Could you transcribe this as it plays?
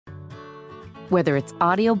Whether it's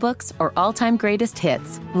audiobooks or all-time greatest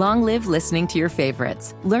hits, long live listening to your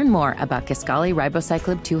favorites. Learn more about Kisqali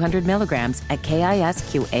Ribociclib 200 milligrams at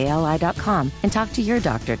KISQALI.com and talk to your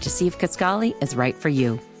doctor to see if Kisqali is right for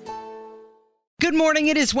you. Good morning.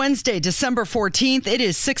 It is Wednesday, December 14th. It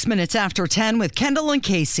is 6 minutes after 10 with Kendall and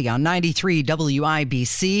Casey on 93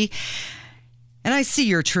 WIBC. And I see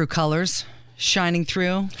your true colors shining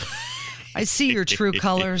through. I see your true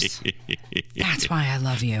colors. That's why I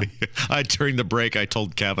love you. During the break, I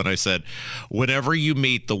told Kevin, I said, whenever you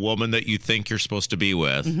meet the woman that you think you're supposed to be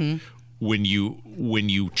with, when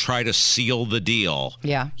you try to seal the deal,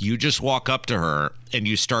 you just walk up to her and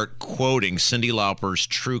you start quoting Cyndi Lauper's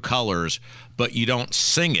True Colors, but you don't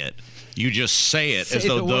sing it. You just say it as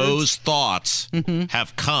though those thoughts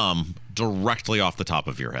have come directly off the top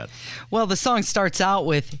of your head. Well, the song starts out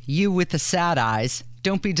with "You with the sad eyes.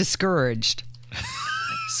 Don't be discouraged."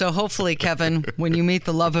 So hopefully, Kevin, when you meet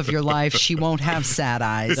the love of your life, she won't have sad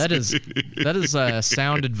eyes. That is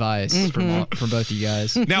sound advice from both of you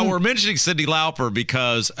guys. Now, we're mentioning Cyndi Lauper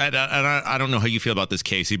because, and I don't know how you feel about this,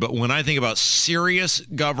 Casey, but when I think about serious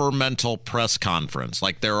governmental press conference,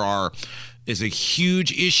 like is a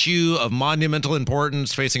huge issue of monumental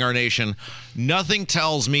importance facing our nation, nothing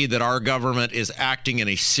tells me that our government is acting in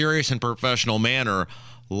a serious and professional manner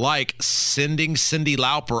like sending Cyndi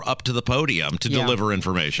Lauper up to the podium to deliver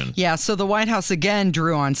information. Yeah, so the White House again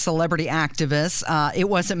drew on celebrity activists. It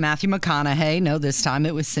wasn't Matthew McConaughey. No, this time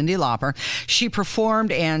it was Cyndi Lauper. She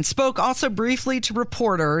performed and spoke also briefly to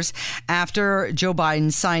reporters after Joe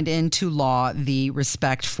Biden signed into law the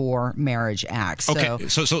Respect for Marriage Act.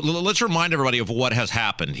 So let's remind everybody of what has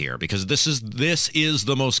happened here, because this is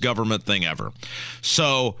the most government thing ever.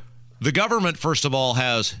 So the government, first of all,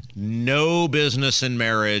 has no business in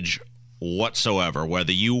marriage whatsoever,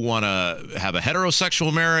 whether you want to have a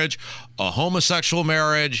heterosexual marriage, a homosexual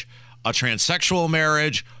marriage, a transsexual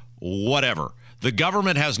marriage, whatever. The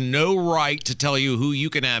government has no right to tell you who you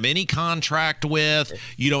can have any contract with.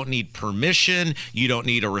 You don't need permission. You don't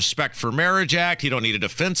need a Respect for Marriage Act. You don't need a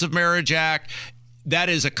Defense of Marriage Act. That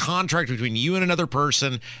is a contract between you and another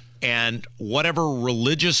person and whatever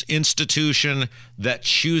religious institution that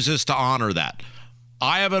chooses to honor that.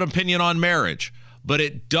 I have an opinion on marriage, but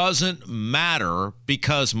it doesn't matter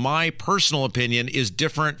because my personal opinion is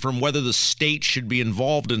different from whether the state should be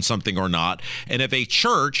involved in something or not. And if a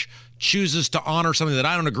church chooses to honor something that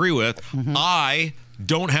I don't agree with, I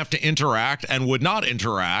don't have to interact and would not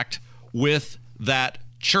interact with that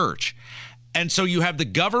church. And so you have the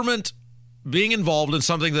government being involved in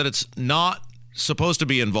something that it's not supposed to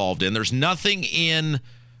be involved in. There's nothing in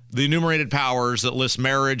the enumerated powers that lists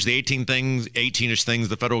marriage, the 18-ish things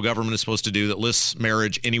the federal government is supposed to do that lists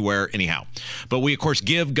marriage anywhere, anyhow. But we, of course,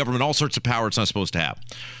 give government all sorts of power it's not supposed to have.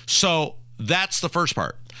 So that's the first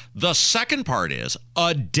part. The second part is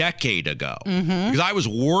a decade ago, because I was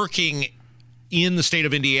working in the state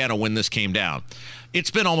of Indiana when this came down. It's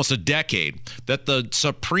been almost a decade that the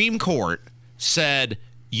Supreme Court said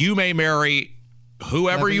you may marry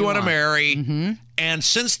whoever you want to marry. And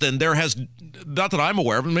since then, there has, not that I'm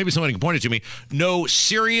aware of, maybe somebody can point it to me, no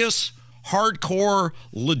serious, hardcore,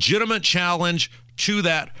 legitimate challenge to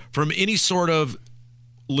that from any sort of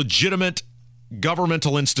legitimate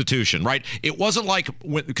governmental institution, right? It wasn't like,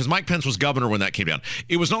 because Mike Pence was governor when that came down.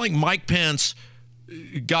 It was not like Mike Pence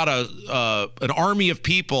got an army of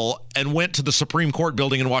people and went to the Supreme Court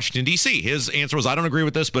building in Washington, D.C. His answer was, I don't agree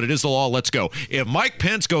with this, but it is the law. Let's go. If Mike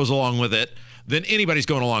Pence goes along with it, then anybody's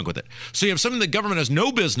going along with it. So you have something the government has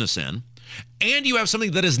no business in, and you have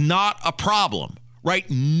something that is not a problem, right?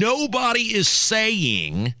 Nobody is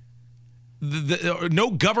saying,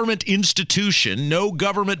 no government institution, no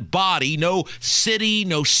government body, no city,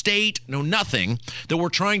 no state, no nothing, that we're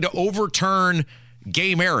trying to overturn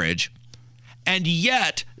gay marriage. And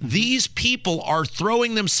yet, these people are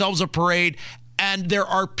throwing themselves a parade, and there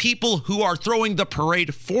are people who are throwing the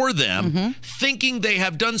parade for them, thinking they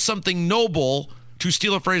have done something noble, to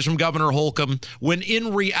steal a phrase from Governor Holcomb, when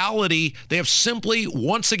in reality, they have simply,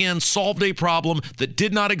 once again, solved a problem that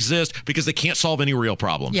did not exist because they can't solve any real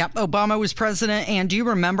problem. Yep, Obama was president, and do you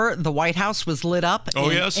remember the White House was lit up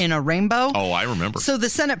in a rainbow? Oh, I remember. So the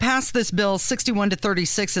Senate passed this bill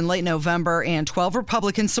 61-36 in late November, and 12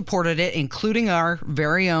 Republicans supported it, including our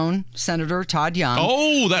very own Senator Todd Young.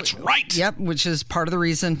 Oh, that's right. Yep, which is part of the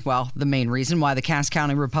reason, well, the main reason why the Cass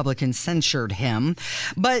County Republicans censured him.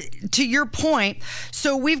 But to your point,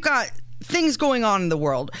 so we've got things going on in the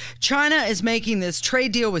world. China is making this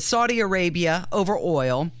trade deal with Saudi Arabia over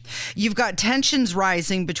oil. You've got tensions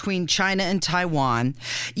rising between China and Taiwan.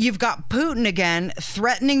 You've got Putin again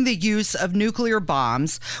threatening the use of nuclear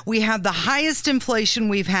bombs. We have the highest inflation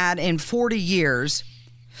we've had in 40 years.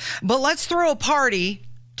 But let's throw a party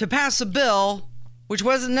to pass a bill, which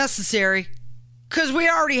wasn't necessary, because we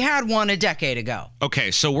already had one a decade ago.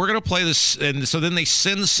 Okay, so we're going to play this. And so then they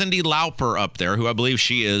send Cyndi Lauper up there, who I believe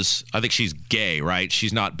I think she's gay, right?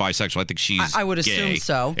 She's not bisexual. I think she's I would gay. assume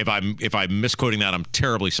so. If I'm misquoting that, I'm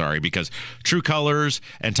terribly sorry, because True Colors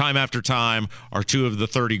and Time After Time are two of the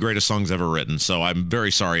 30 greatest songs ever written. So I'm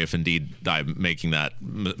very sorry if indeed I'm making that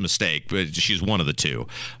mistake. But she's one of the two,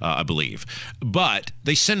 I believe. But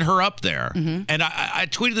they send her up there. Mm-hmm. And I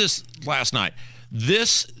tweeted this last night.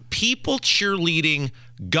 This people cheerleading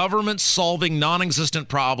government solving non-existent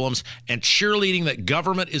problems and cheerleading that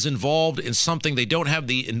government is involved in something they don't have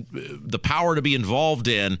the power to be involved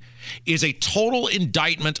in is a total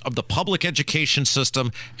indictment of the public education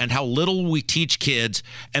system and how little we teach kids.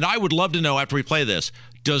 And I would love to know, after we play this,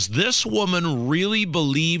 does this woman really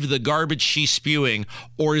believe the garbage she's spewing,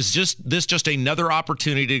 or is this just another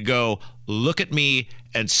opportunity to go, look at me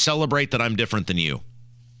and celebrate that I'm different than you?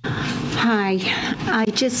 Hi, I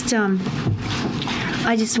just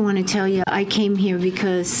want to tell you I came here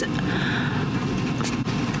because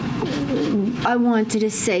I wanted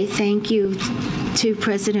to say thank you to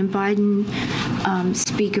President Biden,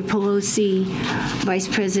 Speaker Pelosi, Vice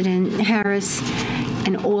President Harris,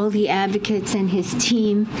 and all the advocates and his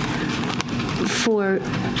team for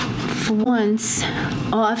once,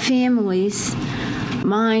 our families,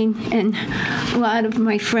 mine and a lot of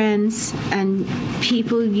my friends and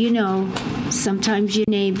people sometimes your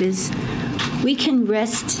neighbors, we can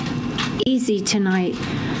rest easy tonight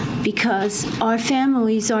because our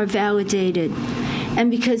families are validated and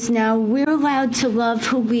because now we're allowed to love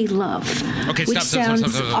who we love. Okay, which sounds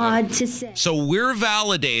odd to say. So we're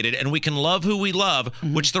validated and we can love who we love,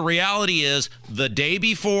 mm-hmm. which the reality is the day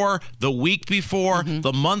before, the week before, mm-hmm.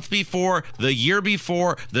 the month before, the year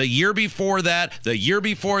before, the year before that, the year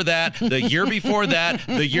before that, the year before that,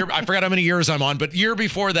 the year, I forgot how many years I'm on, but year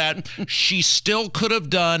before that, she still could have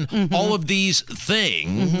done mm-hmm. all of these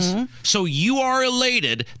things. Mm-hmm. So you are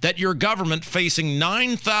elated that your government, facing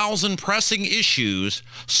 9,000 pressing issues,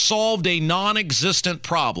 solved a non-existent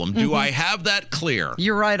problem. Do I have that clear?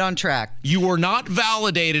 You're right on track. You were not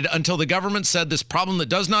validated until the government said this problem that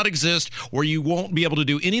does not exist, where you won't be able to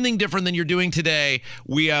do anything different than you're doing today.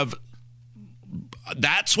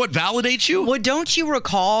 That's what validates you? Well, don't you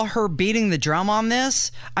recall her beating the drum on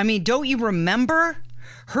this? I mean, don't you remember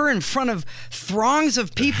her in front of throngs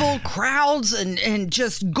of people, crowds, and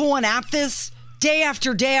just going at this day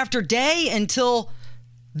after day after day until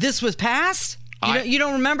this was passed? You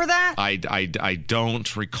don't remember that? I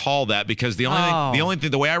don't recall that, because the only thing,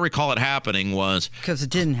 the way I recall it happening was because it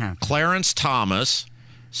didn't happen. Clarence Thomas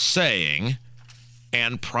saying,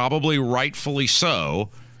 and probably rightfully so,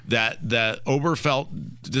 that the Obergefell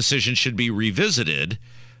decision should be revisited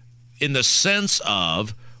in the sense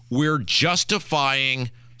of we're justifying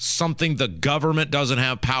something the government doesn't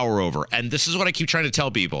have power over. And this is what I keep trying to tell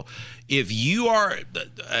people. If you are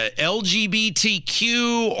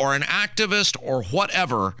LGBTQ or an activist or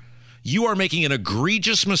whatever, you are making an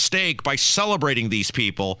egregious mistake by celebrating these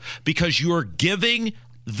people, because you are giving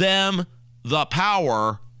them the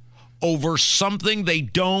power over something they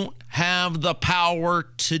don't have the power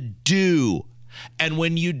to do. And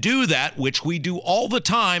when you do that, which we do all the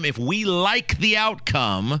time, if we like the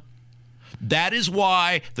outcome, that is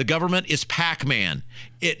why the government is Pac-Man.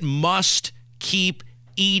 It must keep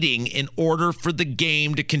eating in order for the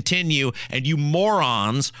game to continue. And you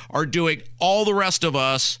morons are doing all the rest of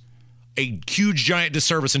us a huge, giant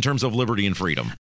disservice in terms of liberty and freedom.